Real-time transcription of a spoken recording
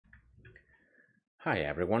Hi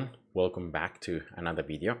everyone, welcome back to another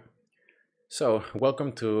video. So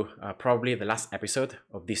welcome to probably the last episode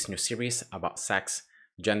of this new series about sex,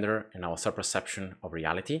 gender, and our self-perception of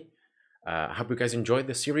reality. I hope you guys enjoyed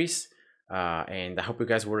the series and I hope you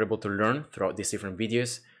guys were able to learn throughout these different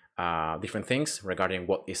videos different things regarding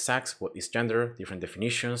what is sex, what is gender, different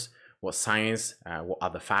definitions, what science, what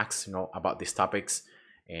other facts about these topics,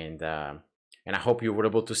 and I hope you were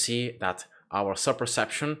able to see that our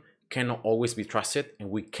self-perception cannot always be trusted, and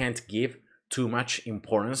we can't give too much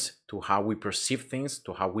importance to how we perceive things,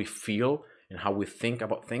 to how we feel and how we think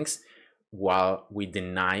about things, while we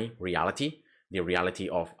deny reality, the reality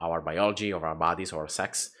of our biology, of our bodies, or our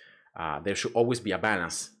sex. There should always be a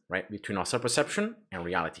balance, right, between our self-perception and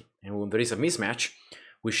reality. And when there is a mismatch,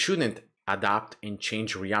 we shouldn't adapt and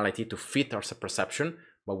change reality to fit our self-perception,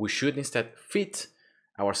 but we should instead fit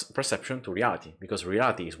our perception to reality, because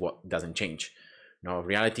reality is what doesn't change.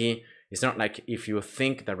 Reality is not like if you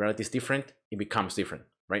think that reality is different, it becomes different,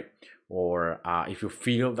 right? Or if you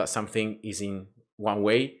feel that something is in one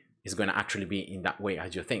way, it's going to actually be in that way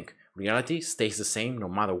as you think. Reality stays the same no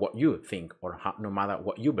matter what you think or no matter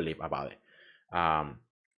what you believe about it. Yeah,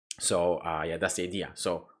 that's the idea.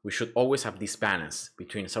 So we should always have this balance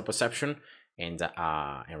between self-perception and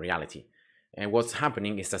reality. And what's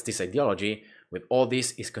happening is that this ideology, with all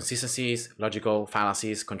these inconsistencies, logical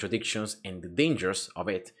fallacies, contradictions, and the dangers of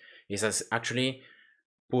it, is actually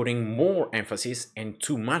putting more emphasis and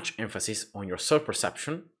too much emphasis on your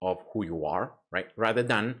self-perception of who you are, right? Rather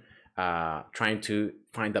than trying to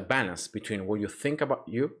find a balance between what you think about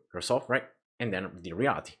yourself, right? And then the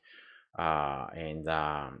reality. And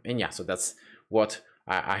yeah, so that's what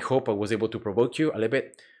I hope I was able to provoke you a little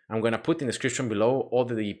bit. I'm going to put in the description below all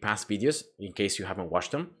the past videos in case you haven't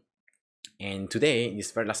watched them. And today, in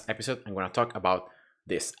this very last episode, I'm going to talk about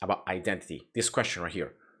this, about identity. This question right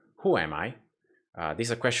here. Who am I? This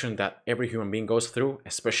is a question that every human being goes through,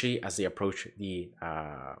 especially as they approach the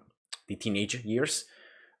teenage years.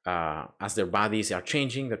 As their bodies are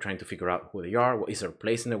changing, they're trying to figure out who they are, what is their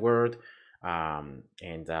place in the world, and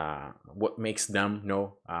what makes them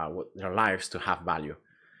know what their lives to have value.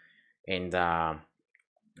 And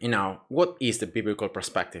what is the biblical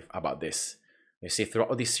perspective about this? You see,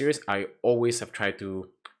 throughout this series, I always have tried to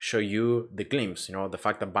show you the glimpse, the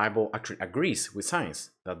fact that the Bible actually agrees with science,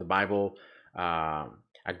 that the Bible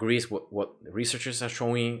agrees with what researchers are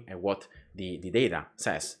showing and what the data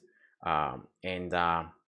says. A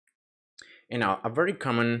very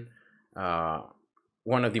common,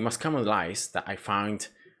 one of the most common lies that I find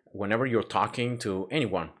whenever you're talking to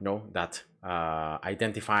anyone, that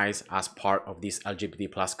identifies as part of this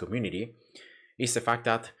LGBT plus community, is the fact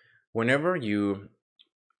that whenever you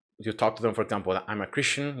talk to them, for example, that I'm a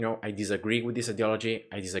Christian, I disagree with this ideology,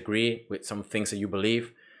 I disagree with some things that you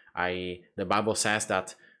believe, the Bible says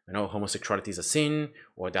that homosexuality is a sin,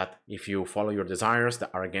 or that if you follow your desires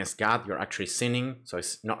that are against God, you're actually sinning, so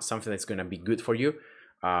it's not something that's going to be good for you.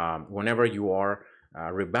 Whenever you are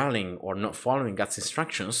rebelling or not following God's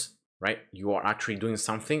instructions, right, you are actually doing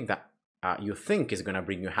something that you think is going to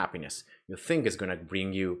bring you happiness, you think is going to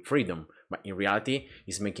bring you freedom, but in reality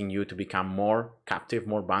it's making you to become more captive,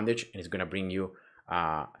 more bondage, and it's going to bring you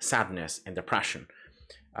sadness and depression.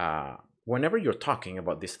 Whenever you're talking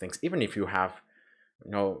about these things, even if you have,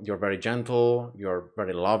 you're very gentle, you're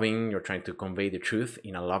very loving, you're trying to convey the truth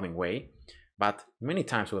in a loving way, but many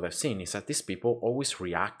times what I've seen is that these people always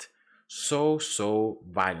react so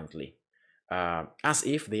violently, as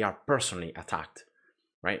if they are personally attacked,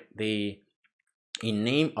 right? They, in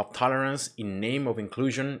name of tolerance, in name of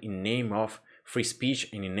inclusion, in name of free speech,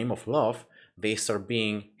 and in name of love, they start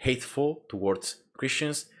being hateful towards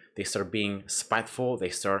Christians, they start being spiteful, they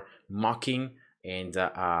start mocking and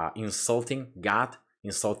insulting God,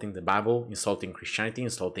 insulting the Bible, insulting Christianity,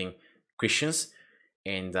 insulting Christians,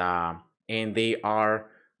 and they are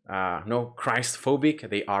no Christ phobic,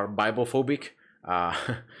 they are Bible phobic,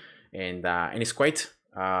 and it's quite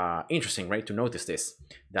interesting, right, to notice this,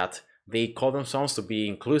 that they call themselves to be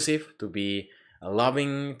inclusive, to be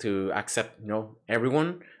loving, to accept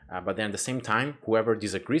everyone, but then at the same time, whoever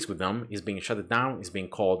disagrees with them is being shut down, is being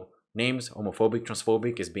called names, homophobic,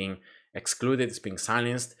 transphobic, is being excluded, is being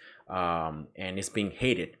silenced, and is being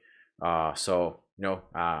hated. It's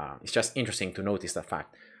just interesting to notice that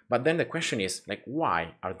fact. But then the question is, like,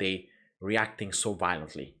 why are they reacting so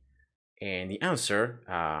violently? And the answer,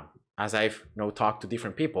 as I've talked to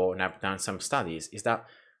different people and I've done some studies, is that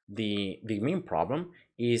the main problem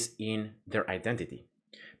is in their identity,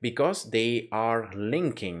 because they are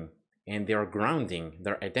linking and they are grounding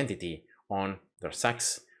their identity on their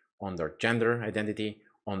sex, on their gender identity,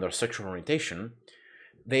 on their sexual orientation.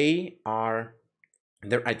 They are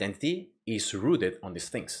their identity is rooted on these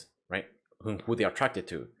things, right? Who they are attracted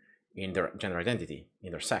to in their gender identity,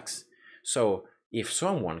 in their sex. So if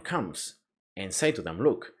someone comes and say to them,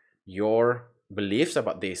 look, your beliefs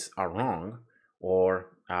about this are wrong, or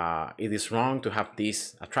it is wrong to have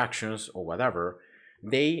these attractions or whatever,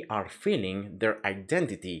 they are feeling their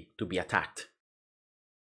identity to be attacked,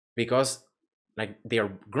 because like they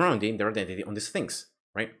are grounding their identity on these things,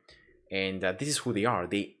 right? And this is who they are.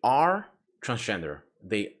 They are transgender,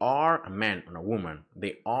 they are a man or a woman,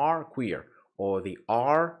 they are queer, or they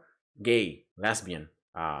are gay, lesbian,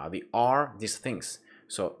 they are these things.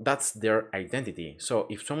 So that's their identity. So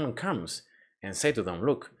if someone comes and say to them,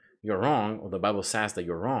 look, you're wrong, or the Bible says that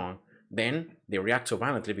you're wrong, then they react so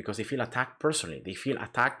violently because they feel attacked personally. They feel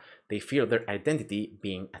attacked, they feel their identity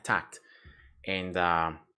being attacked. And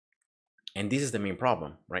this is the main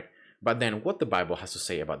problem, right? But then what the Bible has to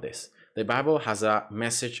say about this? The Bible has a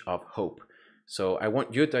message of hope. So I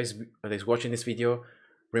want you that is watching this video,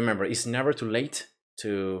 remember, it's never too late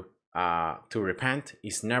to repent.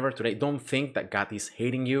 It's never too late. Don't think that God is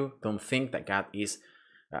hating you. Don't think that God is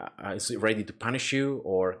ready to punish you,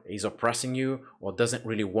 or is oppressing you, or doesn't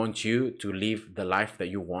really want you to live the life that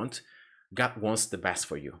you want. God wants the best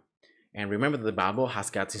for you. And remember that the Bible has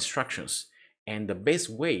God's instructions and the best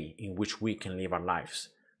way in which we can live our lives.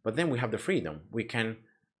 But then we have the freedom. We can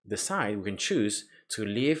decide, we can choose to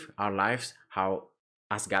live our lives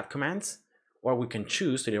as God commands, or we can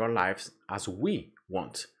choose to live our lives as we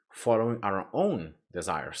want, following our own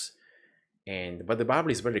desires. But the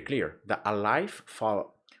Bible is very clear that a life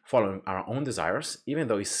following our own desires, even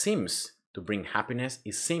though it seems to bring happiness,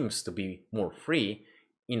 it seems to be more free,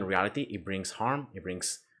 in reality it brings harm, it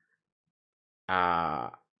brings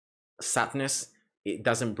sadness, it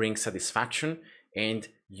doesn't bring satisfaction, and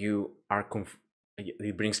you are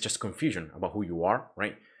it brings just confusion about who you are,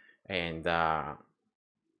 right? And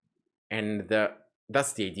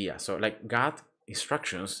that's the idea. So like, God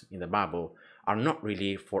instructions in the Bible are not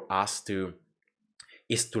really for us to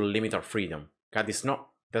limit our freedom. God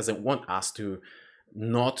doesn't want us to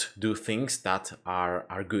not do things that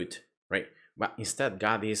are good, right? But instead,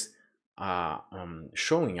 God is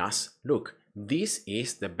showing us, look, this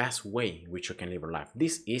is the best way in which you can live your life.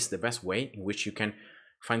 This is the best way in which you can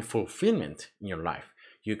find fulfillment in your life.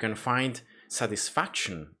 You can find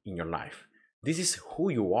satisfaction in your life. This is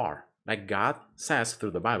who you are. Like God says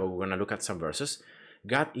through the Bible, we're going to look at some verses.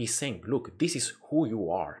 God is saying, look, this is who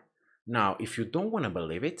you are. Now, if you don't want to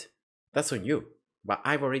believe it, that's on you. But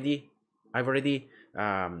I've already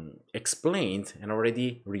explained and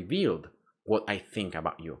already revealed what I think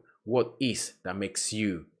about you. What is that makes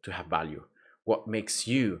you to have value? What makes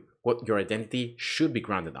you, what your identity should be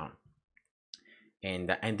grounded on.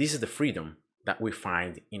 And this is the freedom that we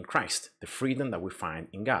find in Christ, the freedom that we find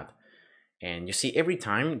in God. And you see, every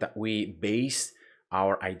time that we base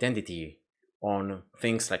our identity on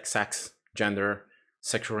things like sex, gender,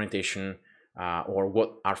 sexual orientation, or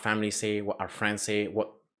what our families say, what our friends say,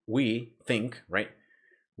 what we think, right?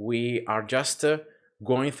 We are just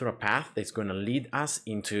going through a path that's going to lead us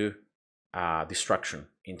into destruction,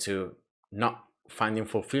 into not finding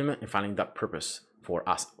fulfillment and finding that purpose for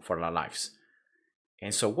us, for our lives.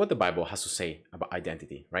 And so what the Bible has to say about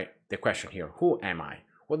identity, right? The question here, who am I?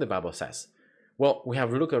 What the Bible says. Well, we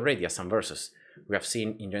have looked already at some verses. We have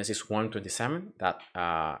seen in Genesis 1:27 that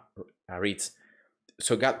reads,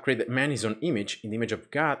 so God created man in his own image. In the image of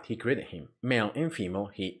God, he created him. Male and female,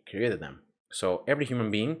 he created them. So every human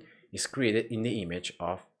being is created in the image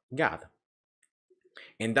of God.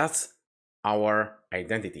 And that's our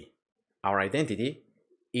identity. Our identity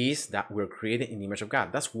is that we're created in the image of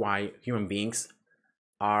God. That's why human beings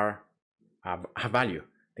have value.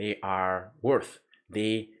 They are worth.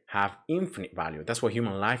 They have infinite value. That's why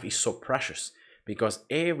human life is so precious, because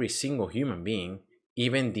every single human being,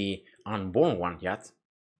 even the unborn one yet,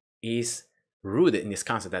 is rooted in this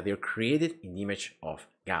concept that they're created in the image of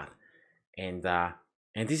God. And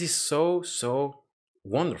this is so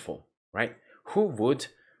wonderful, right? Who would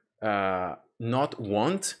not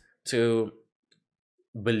want to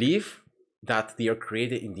believe that they are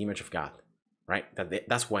created in the image of God, right?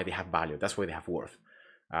 That's why they have value. That's why they have worth.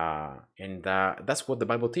 And that's what the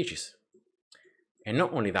Bible teaches. And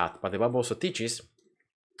not only that, but the Bible also teaches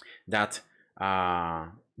that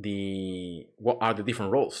what are the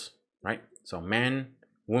different roles, right? So man,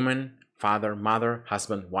 woman, father, mother,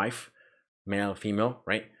 husband, wife, male, female,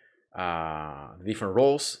 right? The different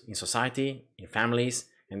roles in society, in families,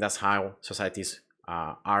 and that's how societies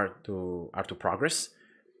are to progress.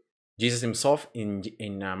 Jesus himself in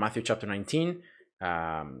Matthew chapter 19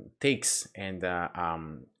 takes and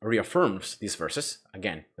reaffirms these verses.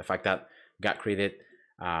 Again, the fact that God created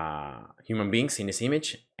human beings in his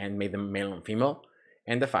image and made them male and female,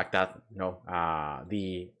 and the fact that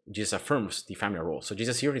Jesus affirms the family role. So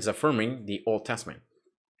Jesus here is affirming the Old Testament.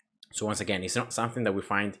 So once again, it's not something that we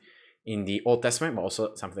find in the Old Testament, but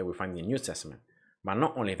also something that we find in the New Testament. But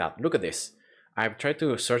not only that, look at this. I've tried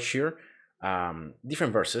to search here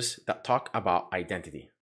different verses that talk about identity,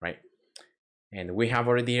 right? And we have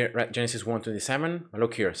already read Genesis 1:27.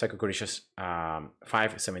 Look here, 2 Corinthians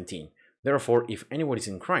 5:17. Therefore, if anyone is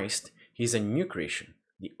in Christ, he is a new creation.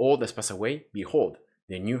 The old has passed away. Behold,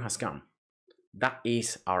 the new has come. That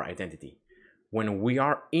is our identity. When we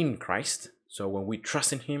are in Christ, so when we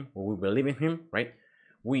trust in him, when we believe in him, right,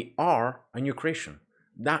 we are a new creation.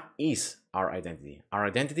 That is our identity. Our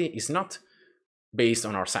identity is not based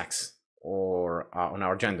on our sex or on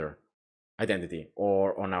our gender identity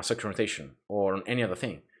or on our sexual orientation or on any other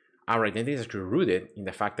thing. Our identity is actually rooted in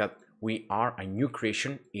the fact that we are a new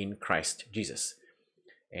creation in Christ Jesus.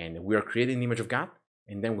 And we are created in the image of God.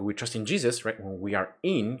 And then when we trust in Jesus, right, when we are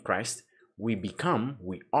in Christ, we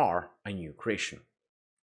are a new creation.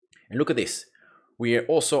 And look at this. We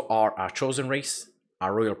also are a chosen race,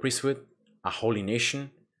 a royal priesthood, a holy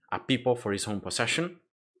nation, a people for his own possession.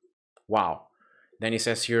 Wow. Then he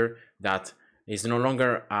says here that it's no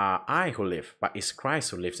longer I who live, but it's Christ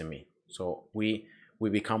who lives in me. So we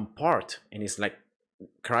become part, and it's like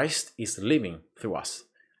Christ is living through us.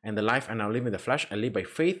 And the life I now live in the flesh, I live by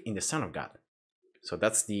faith in the Son of God. So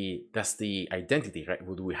that's the identity, right,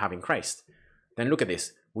 what we have in Christ. Then look at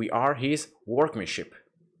this. We are his workmanship.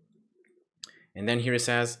 And then here it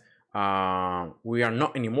says, we are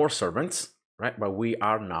not anymore servants, right, but we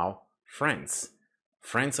are now friends.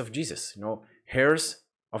 Friends of Jesus, heirs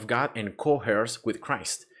of God and co-heirs with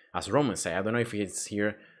Christ, as Romans say. I don't know if it's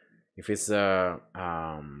here, if it's the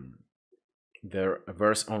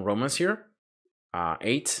verse on Romans here,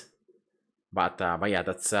 8, but yeah,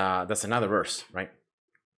 that's another verse, right?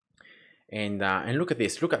 And look at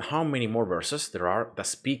this. Look at how many more verses there are that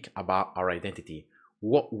speak about our identity,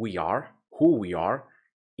 what we are, who we are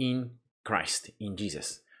in Christ, in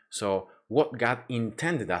Jesus. So what God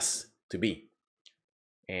intended us to be.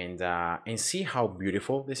 And see how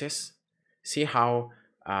beautiful this is. See how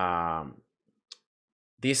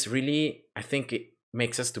this really, I think, it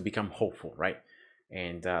makes us to become hopeful, right?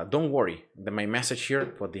 And don't worry. My message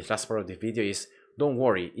here for this last part of the video is, don't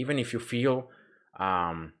worry. Even if you feel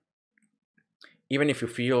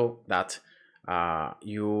that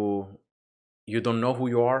you don't know who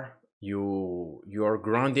you are, you are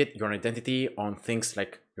grounded your identity on things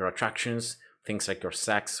like your attractions, things like your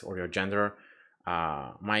sex or your gender.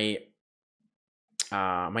 My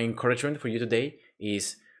encouragement for you today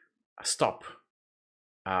is stop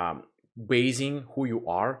basing who you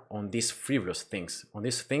are on these frivolous things, on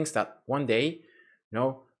these things that one day,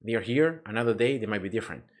 they are here, another day they might be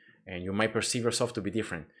different, and you might perceive yourself to be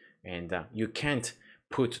different, and you can't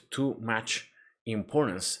put too much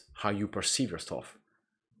importance how you perceive yourself.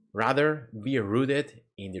 Rather, be rooted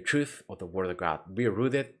in the truth of the Word of God. Be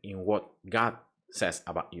rooted in what God says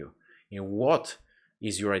about you, in what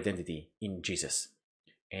is your identity in Jesus.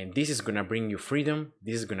 And this is going to bring you freedom.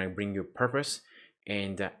 This is going to bring you purpose.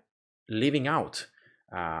 And living out,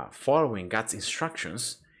 following God's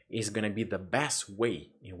instructions is going to be the best way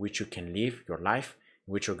in which you can live your life,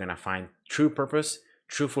 in which you're going to find true purpose,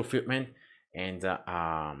 true fulfillment, and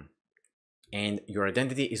your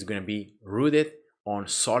identity is going to be rooted on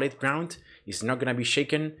solid ground. It's not going to be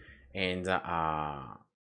shaken, and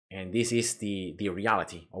this is the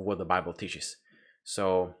reality of what the Bible teaches.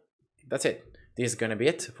 So that's it. This is going to be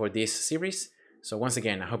it for this series. So once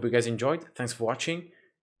again, I hope you guys enjoyed. Thanks for watching.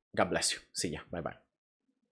 God bless you. See ya. Bye-bye.